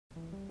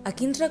A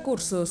quins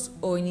recursos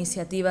o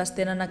iniciatives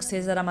tenen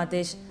accés ara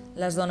mateix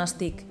les dones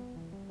TIC?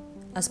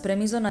 Els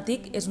Premis Dona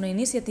TIC és una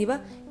iniciativa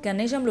que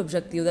neix amb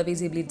l'objectiu de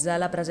visibilitzar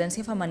la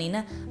presència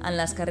femenina en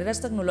les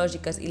carreres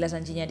tecnològiques i les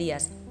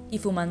enginyeries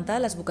i fomentar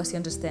les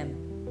vocacions STEM.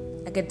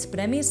 Aquests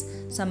premis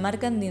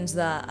s'emmarquen dins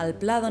del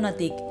Pla Dona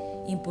TIC,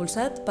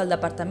 impulsat pel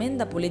Departament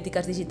de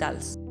Polítiques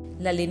Digitals.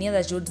 La línia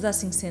d'ajuts de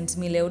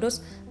 500.000 euros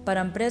per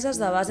a empreses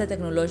de base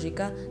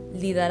tecnològica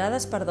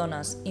liderades per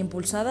dones,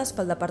 impulsades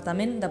pel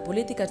Departament de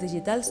Polítiques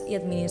Digitals i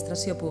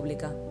Administració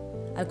Pública.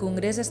 El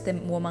Congrés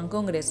STEM Women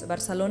Congress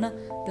Barcelona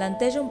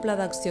planteja un pla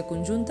d'acció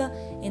conjunta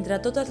entre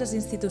totes les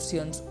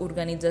institucions,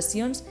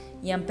 organitzacions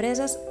i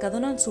empreses que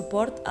donen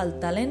suport al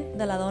talent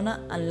de la dona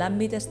en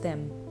l'àmbit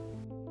STEM.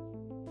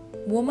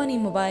 Women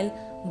in Mobile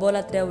vol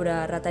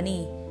atreure,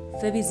 retenir,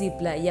 fer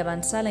visible i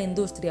avançar la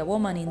indústria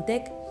Women in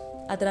Tech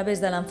a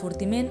través de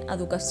l'enfortiment,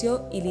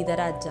 educació i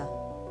lideratge.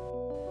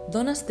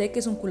 Donestech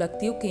és un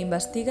col·lectiu que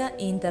investiga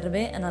i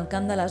intervé en el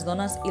camp de les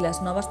dones i les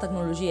noves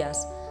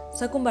tecnologies.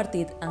 S'ha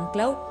convertit en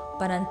clau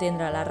per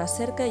entendre la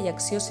recerca i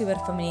acció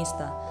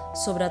ciberfeminista,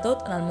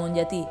 sobretot en el món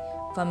llatí,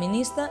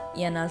 feminista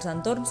i en els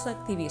entorns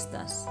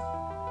activistes.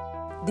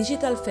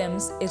 Digital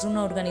Fems és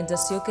una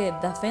organització que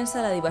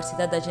defensa la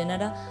diversitat de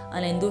gènere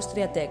en la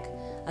indústria tech,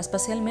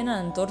 especialment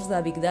en entorns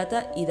de Big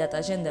Data i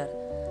Data Gender,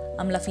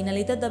 amb la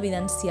finalitat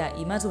d'evidenciar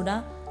i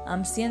mesurar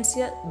amb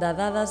ciència de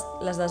dades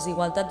les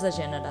desigualtats de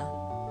gènere.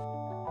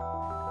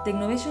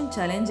 Technovation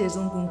Challenge és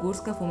un concurs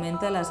que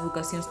fomenta les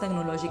vocacions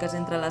tecnològiques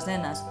entre les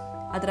nenes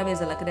a través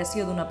de la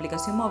creació d'una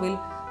aplicació mòbil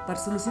per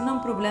solucionar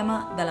un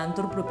problema de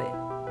l'entorn proper.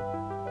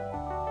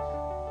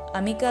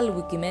 Amical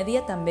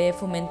Wikimedia també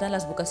fomenten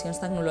les vocacions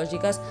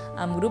tecnològiques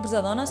amb grups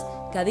de dones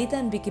que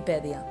editen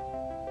Viquipèdia.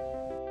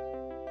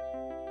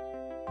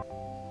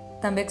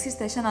 També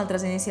existeixen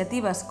altres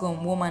iniciatives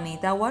com Women in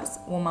Towers,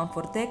 Women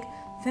for Tech,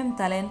 Fem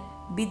Talent,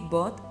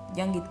 Beatbot,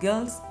 Young It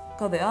Girls,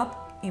 Code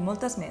Up i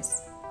moltes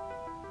més.